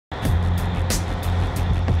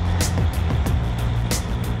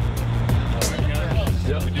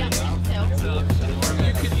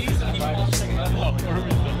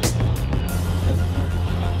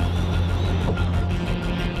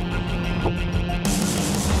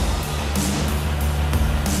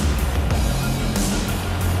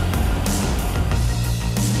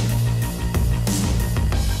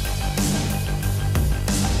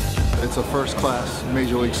a first-class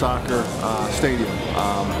Major League Soccer stadium.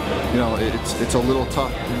 You know, it's a little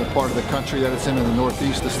tough in the part of the country that it's in the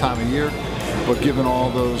Northeast this time of year, but given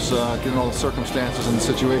all those, given all the circumstances and the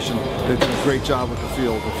situation, they've done a great job with the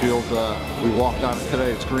field. The field, we walked on it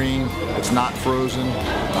today. It's green. It's not frozen.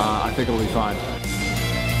 I think it'll be fine.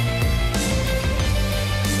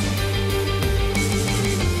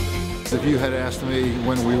 If you had asked me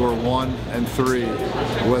when we were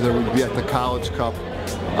 1-3 whether we'd be at the College Cup,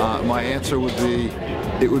 my answer would be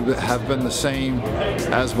it would have been the same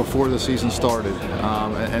as before the season started,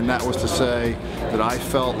 and that was to say that I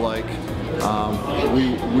felt like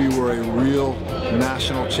we were a real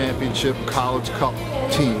national championship College Cup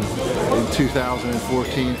team in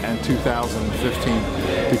 2014 and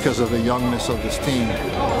 2015 because of the youngness of this team,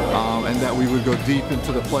 and that we would go deep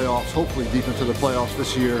into the playoffs, hopefully deep into the playoffs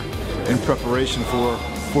this year in preparation for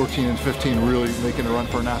 14 and 15 really making a run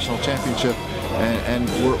for a national championship, and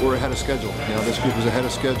we're ahead of schedule. You know, this group is ahead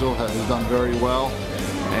of schedule, has done very well,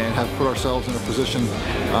 and have put ourselves in a position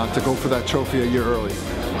to go for that trophy a year early.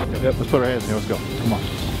 Yep, let's put our hands in here, let's go, come on.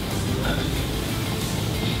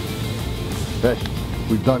 Hey,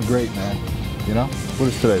 we've done great, man. You know, what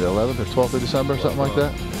is today, the 11th or 12th of December, something like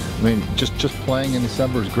that? I mean, just playing in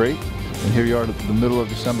December is great, and here you are at the middle of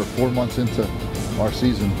December, 4 months into our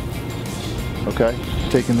season. Okay,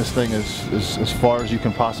 taking this thing as far as you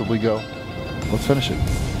can possibly go. Let's finish it.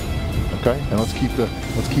 Okay, and let's keep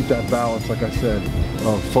that balance, like I said,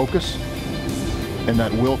 of focus and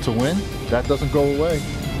that will to win. That doesn't go away.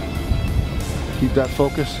 Keep that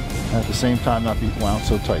focus, and at the same time not be wound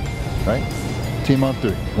so tight. Right? Team on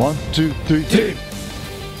three. 1, 2, 3, team.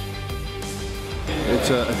 It's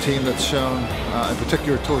a team that's shown, in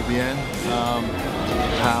particular toward the end,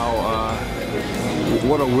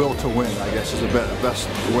 what a will to win, I guess, is the best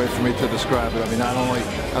way for me to describe it. I mean, not only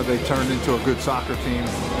have they turned into a good soccer team,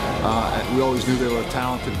 we always knew they were a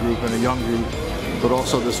talented group and a young group, but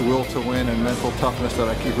also this will to win and mental toughness that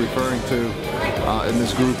I keep referring to in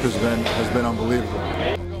this group has been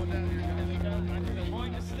unbelievable.